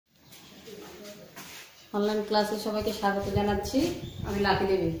Online ক্লাসে সবাইকে স্বাগত জানাচ্ছি। আমি লাকি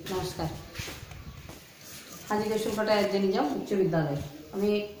দেবী। নমস্কার। হাজির সুলকাটা জেনে যাও উচ্চ বিদ্যালয়। আমি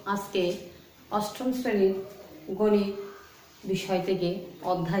আজকে অষ্টম শ্রেণীর গণিত বিষয় থেকে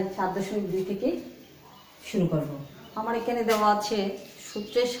অধ্যায় 4.2 থেকে শুরু করব। আমার এখানে দেওয়া আছে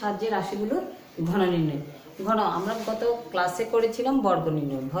সূত্রের সাহায্যে রাশিগুলোর ঘন নির্ণয়। ঘন আমরা গত ক্লাসে করেছিলাম বর্গ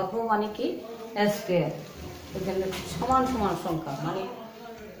নির্ণয়। বর্গ মানে কি স্কয়ার, এখানে সমান সমান সংখ্যা, মানে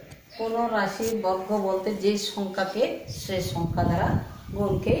কোনো রাশির বর্গ বলতে যে সংখ্যাকে সে সংখ্যা দ্বারা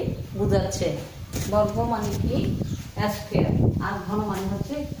গুণকে বোঝাচ্ছে। বর্গ মানে কি স্কয়ার, আর ঘন মানে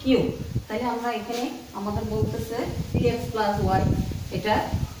হচ্ছে কিউব। তাহলে আমরা এখানে আমাদের বলতেছে 3x + y, এটা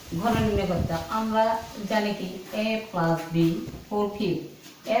ঘন নির্ণয় করতে। আমরা জানি কি a + b whole cube.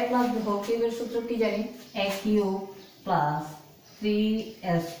 a + b whole কিউবের সূত্র কি জানি? a cube +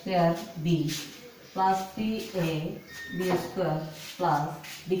 3a² b + 3ab²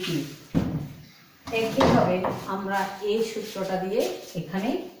 + b cube. একইভাবে আমরা এই সূত্রটা দিয়ে এখানে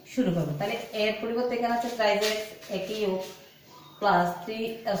শুরু করব। তাহলে এর পরিবর্তে এখানে আছে ট্রাইজেক্স a cube +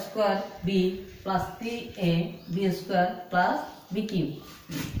 3a² b + 3ab² + b cube.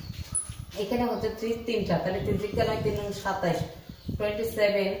 এখানে হচ্ছে 3 3টা, তাহলে 3 3 9 3 27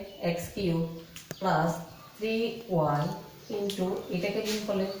 27x কিউব + 3y ইনটু এটাকে গুণ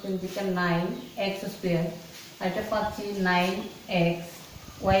করলে 3 3 9x², আর এটা পাচ্ছি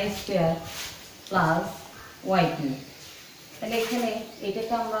 9xy² + y কিউব। তাহলে এখানে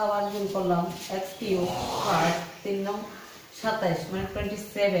এটাকে আমরা আবার গুণ করলাম x কিউব + 3 27 মানে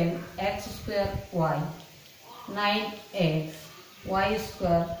 27x²9xy² +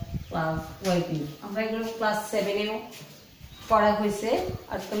 y কিউব। আমরা এগুলো ক্লাস 7এও পড়া হয়েছে,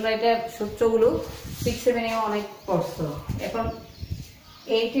 আর তোমরা এটা সূত্রগুলো 6 7এও অনেক পড়ছো। এখন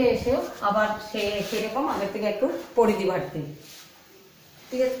 8এ এসে আবার সেরকম আগের থেকে একটু পরিধি বাড়তি।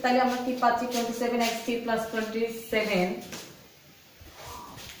 ঠিক আছে, তাহলে আমরা কি পাচ্ছি 27x³ + 27x² +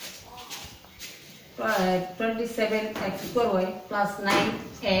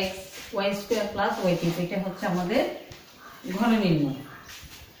 9xy² + y cube. এটা হচ্ছে আমাদের ঘন নির্ণয়।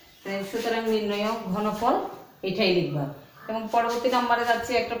 সুতরাং নির্ণয় ঘনফল এটাই লিখবা। এবং পরবর্তী নম্বরে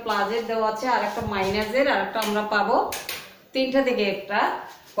যাচ্ছে একটা প্লাসের দেওয়া আছে, আর একটা মাইনাসের, আর একটা আমরা পাবো। তিনটা থেকে একটা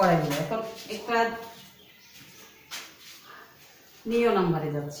করে দিব। এখন একটা নিয় নাম্বারে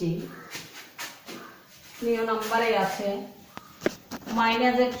যাচ্ছি। নিয় নাম্বারে আছে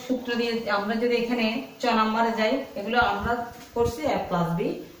মাইনাসের সূত্র দিয়ে। আমরা যদি এখানে 6 নম্বরে যাই, এগুলো আমরা করছি a + b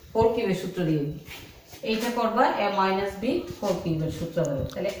হোল কিউবের সূত্র দিয়ে। এইটা করবা a - b হোল কিউবের সূত্র ধরে।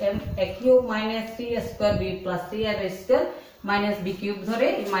 তাহলে a cube - 3a² b + 3ab² - b cube ধরে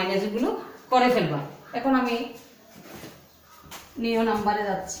এই মাইনাসগুলো করে ফেলবা। এখন আমি নিয় নাম্বারে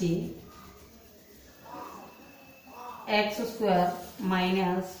যাচ্ছি। x² -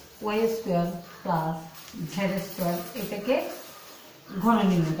 y² + z², এটাকে ঘন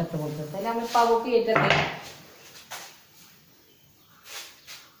নির্ণয় করতে বলতে। তাহলে আমি পাবো কি এটাকে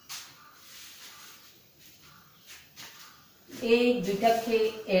এই দুইটাকে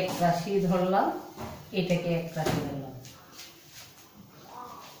এক রাশি ধরলাম, এটাকে এক রাশি ধরলাম।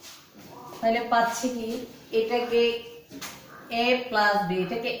 তাহলে পাচ্ছি কি এটাকে a + b,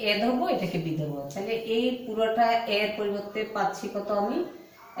 এটাকে a ধরবো, এটাকে b ধরবো। তাহলে এই পুরোটা এর পরিবর্তে পাচ্ছি কত আমি?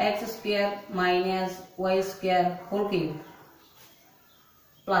 x² - y² whole cube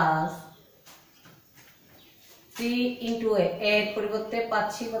plus 3 into a, এর পরিবর্তে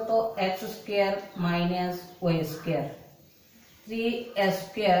পাচ্ছি কত? x² - y²,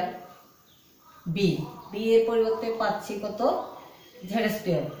 3a² b, b এর পরিবর্তে পাচ্ছি কত? z²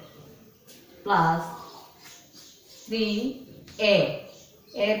 প্লাস 3a,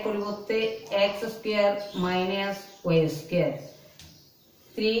 এর পরিবর্তে x² - y²,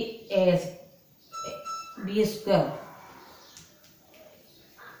 3ab²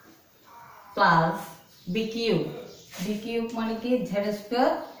 plus b cube. b cube মানে কি z²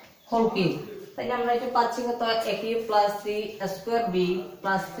 হোল কিউব। তাহলে আমরা এটা পাচ্ছি কত? a cube + 3a² b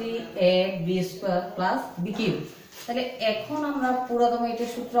 + 3ab² + b cube. তাহলে এখন আমরা পুরোদমে এটা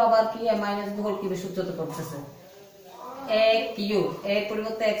সূত্র আবার কি a - b হোল কিউবের সূত্র তো করতেছে। a কিউব এর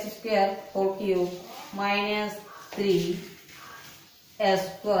পরিবর্তে x² whole cube -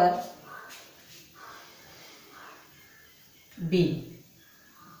 3a² b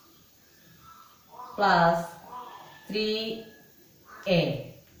plus 3a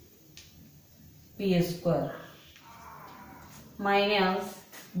b² minus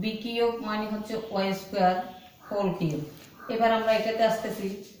b cube মানে হচ্ছে y² হোল কিউব। এবার আমরা এটাতে আসতেছি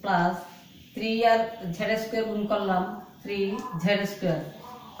প্লাস 3 আর z² গুণ করলাম 3z²,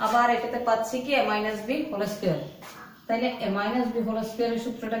 আবার এটাতে পাচ্ছি কি a - b হোল স্কয়ার। তাহলে a মাইনাস b হোল স্কয়ারের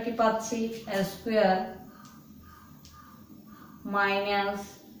সূত্রটা কি পাচ্ছি, a square minus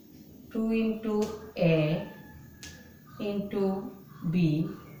 2 into a into b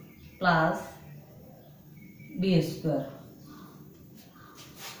plus b square.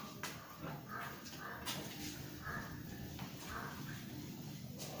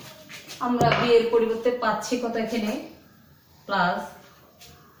 আমরা b এর পরিবর্তে পাচ্ছি কত এখানে plus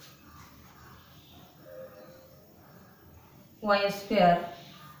y square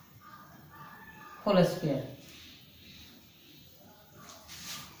whole square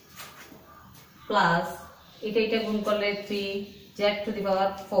plus এটা গুণ করলে 3 z to the power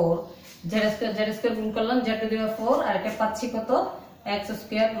 4 z square গুণ করলাম z টু দি পাওয়ার 4 আর এটা পাচ্ছি কত x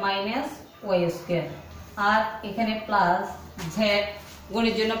square minus y square আর এখানে প্লাস z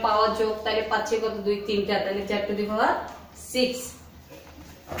গুণের জন্য পাওয়ার যোগ তাহলে পাচ্ছি কত 2 3টা তাহলে z টু দি পাওয়ার 6।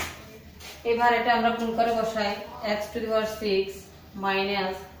 এবার এটা আমরা গুণ করে বসাই x to the power 6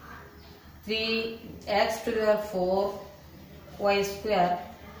 minus 3x to the power 4 y square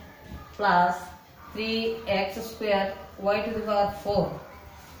plus 3x square y to the পাওয়ার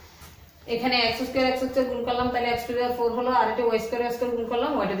 4। এখানে x স্কয়ার গুণ করলাম তাহলে x টু দি পাওয়ার 4 হলো আর এটা y স্কয়ার গুণ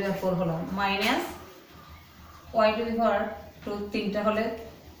করলাম y টু দি পাওয়ার 4 হলো মাইনাস y টু দি পাওয়ার 2 তিনটা হলে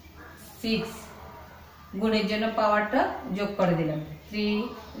 6 গুণের জন্য পাওয়ারটা যোগ করে দিলাম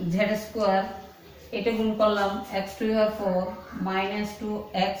 3z স্কয়ার এটা গুণ করলাম x to the power 4 minus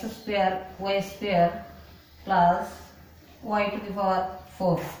 2x square y square plus y to the পাওয়ার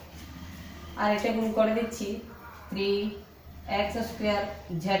 4 আর এটা গুণ করে দিচ্ছি 3x square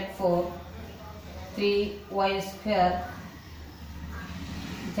z4 3y square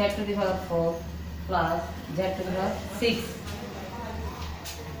z to the power 4 plus z to the পাওয়ার 6।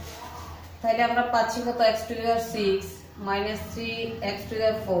 তাহলে আমরা পাচ্ছি কত x to the power 6 minus 3x to the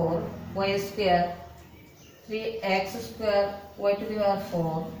power 4 y square 3x square y to the power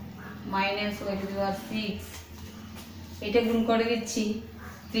 4 minus y to the পাওয়ার 6 এটা গুণ করে দিচ্ছি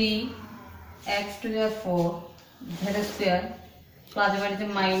 3x to the power 4 z square plus বাড়িতে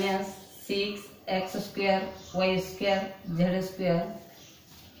minus 6x square y square z square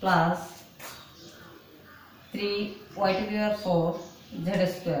plus 3y to the power 4 z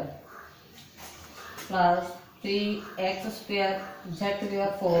square plus 3x square z to the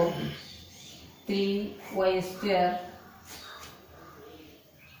power 4 3y square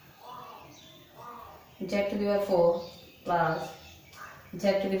z to the power 4 plus z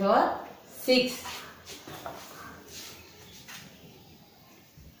to the power 6।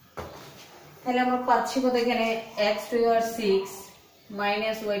 তাহলে আমরা পাচ্ছি কত এখানে x to the power 6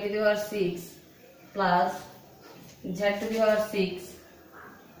 minus y to the power 6 plus z to the power 6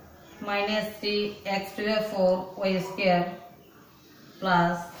 minus 3x to the 4 y square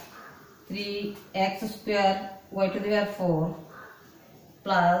plus 3x square y to the 4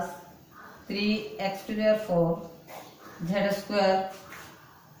 plus 3x to the 4 z square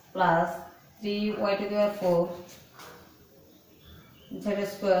plus 3y to the 4 z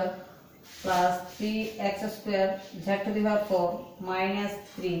square plus 3x square z to the 4 minus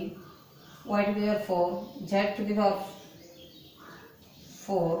 3y to the 4 z to the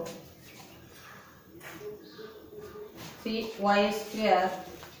 4 3y square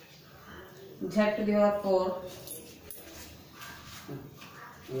z to the power 4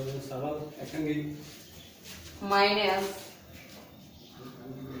 minus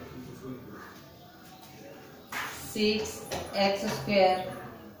 6x square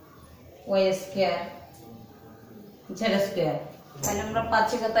y square z square। তাহলে আমরা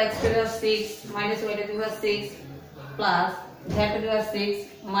পাচ্ছি কত x to the power 6 minus y to the power 6 plus z to the power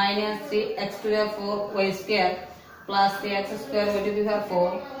 6 minus 3x to the power 4 y square plus 3x square y to the power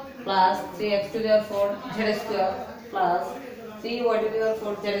 4 plus 3x to the power 4 z square plus 3y to the power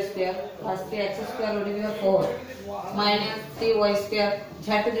 4 z square plus 3x square y to the power 4 minus 3y square z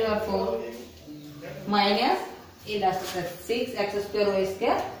to the power 4 minus এই last 6x square y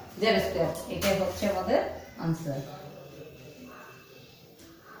square z square। এটাই হচ্ছে আমাদের answer.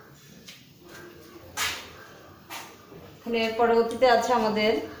 এর পরবর্তীতে আছে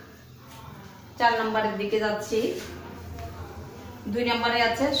আমাদের 4 নম্বরের দিকে যাচ্ছি। 2 নম্বরে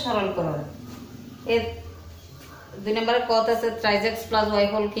আছে সরলকরণ। এর 2 নম্বরে কত আছে 3x + y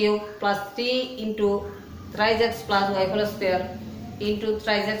whole cube plus 3 * 3x + y whole square *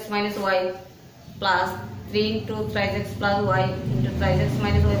 3x - y plus 3 * 3x + y * 3x -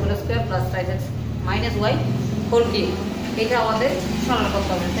 y whole square plus 3x - y whole cube. এটা আমাদের সরল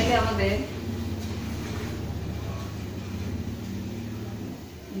করতে হবে। তাহলে আমাদের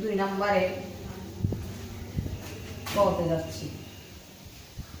 2 নম্বরে কত যাচ্ছি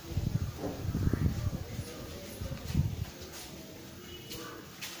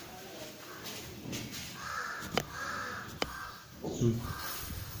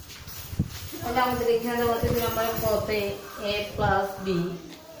তাহলে আমাদের এখানে দেওয়া আছে 2 নম্বরের পথে a প্লাস b,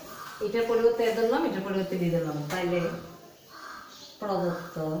 এটার পরিবর্তে a ধরলাম, এটার পরিবর্তে b ধরলাম, তাইলে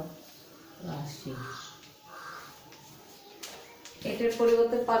প্রদত্ত রাশি এটার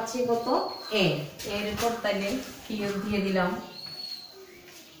পরিবর্তে পাচ্ছি কত a, এর উপর তাইলে কিউব দিয়ে দিলাম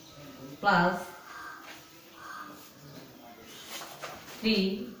প্লাস 3,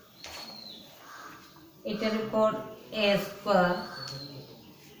 এটার উপর a square,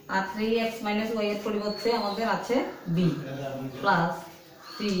 R 3x - y এর পরিবর্তে আমাদের আছে b প্লাস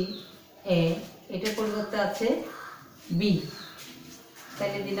 3a, এটার পরিবর্তে আছে b,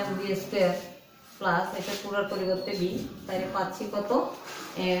 তাহলে দিলাম b স্কয়ার প্লাস এটা পুরোর পরিবর্তে b, তাহলে পাচ্ছি কত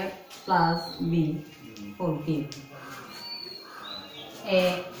a plus b whole cube. a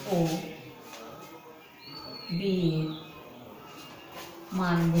O b এর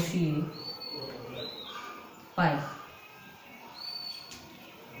মান বসিয়ে পাই,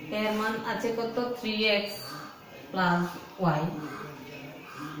 এর মান আছে কত 3x প্লাস y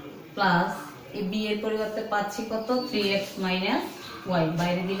প্লাস এই b এর পরিবর্তে পাচ্ছি কত 3x মাইনাস y,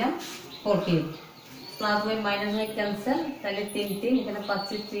 বাইরে দিলাম 4 cube plus y minus y cancel, তাহলে 3 3, এখানে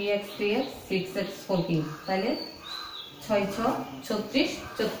পাচ্ছি 3x 3x 6x 4 কিউব, তাহলে 6 6 36,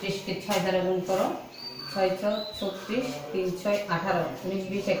 36 কে 6 দ্বারা গুণ করো, 6 6 36, 3 6 18, 19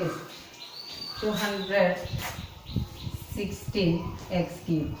 20 21, 216x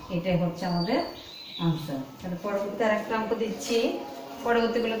কিউব, এটাই হচ্ছে আমাদের আনসার। তাহলে পরবর্তী আরেকটা অঙ্ক দিচ্ছি,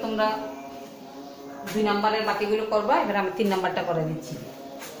 পরবর্তীগুলো তোমরা 2 নম্বরের বাকিগুলো করবা, এবার আমি 3 নম্বরটা করে দিচ্ছি।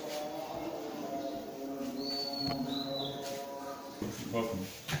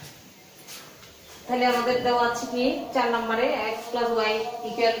 তাহলে আমাদের দেওয়া আছে কি 4 নম্বরে x + y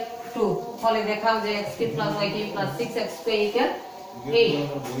 = 2, ফলে দেখাও যে x + y + 6x² = 8,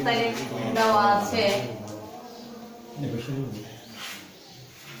 তাহলে দেওয়া আছে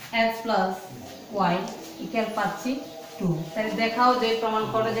x + y = পাচ্ছি 2, তাহলে দেখাও যে প্রমাণ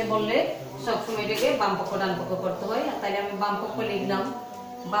করে যে বললে সবসময় এটাকে বাম পক্ষ ডান পক্ষ করতে হয়, তাহলে আমি বাম পক্ষ লিখলাম,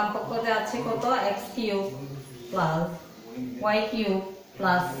 বাম পক্ষতে আছে কত x³ + y³ +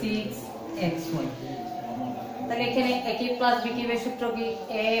 6xy, তাহলে এখানে a কিউব প্লাস b কিউবের সূত্র কি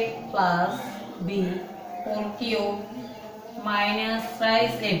a plus b whole cube minus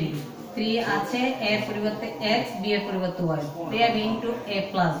 5ab, 3 আছে a এর পরিবর্তে x, b এর পরিবর্তে y, 3ab into a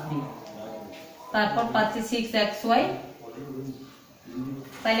plus b, তারপর পাচ্ছি 6xy,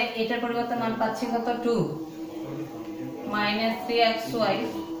 তাহলে এটার পরিবর্তে মান পাচ্ছি কত 2 minus 3xy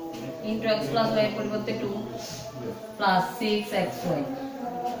into x plus y এর পরিবর্তে 2 প্লাস 6xy,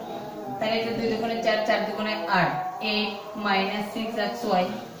 তাহলে এটা 2 দুগুণে 4, 4 দুগুণে 8, 8 minus 6xy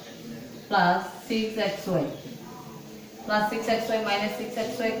plus 6xy plus 6xy minus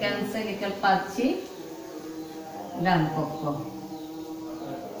 6xy cancel, equal পাচ্ছি ডান পক্ষ,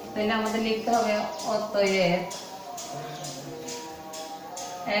 তাহলে আমাদের লিখতে হবে অতএব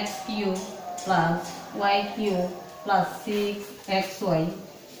x³ + y³ + 6xy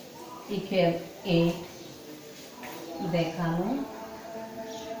 = 8 দেখানো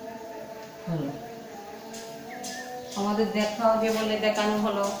হলো। আমাদের দেখাও যে বলে দেখানো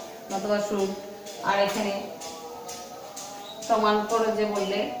হলো অথবা শুট, আর এখানে প্রমাণ করো যে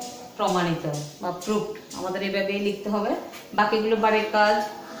বললে প্রমাণিত বা প্রুফ, আমাদের এইভাবেই লিখতে হবে। বাকিগুলো বাড়ির কাজ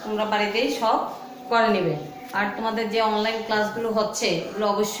তোমরা বাড়িতেই সব করে নেবে, আর তোমাদের যে অনলাইন ক্লাসগুলো হচ্ছে এগুলো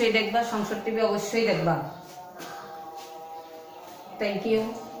অবশ্যই দেখবা, সংসদ টিভি অবশ্যই দেখবা। Thank you.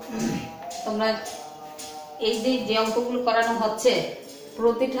 তোমরা এই যে অঙ্কগুলো করানো হচ্ছে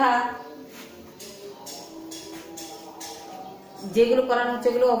প্রতিটা যেগুলো করানো হচ্ছে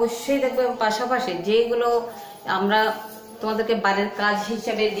এগুলো অবশ্যই দেখবে, পাশাপাশি যেগুলো আমরা তোমাদেরকে বাড়ির কাজ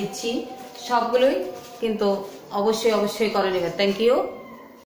হিসেবে দিচ্ছি সবগুলোই কিন্তু অবশ্যই করে নেবে। Thank you.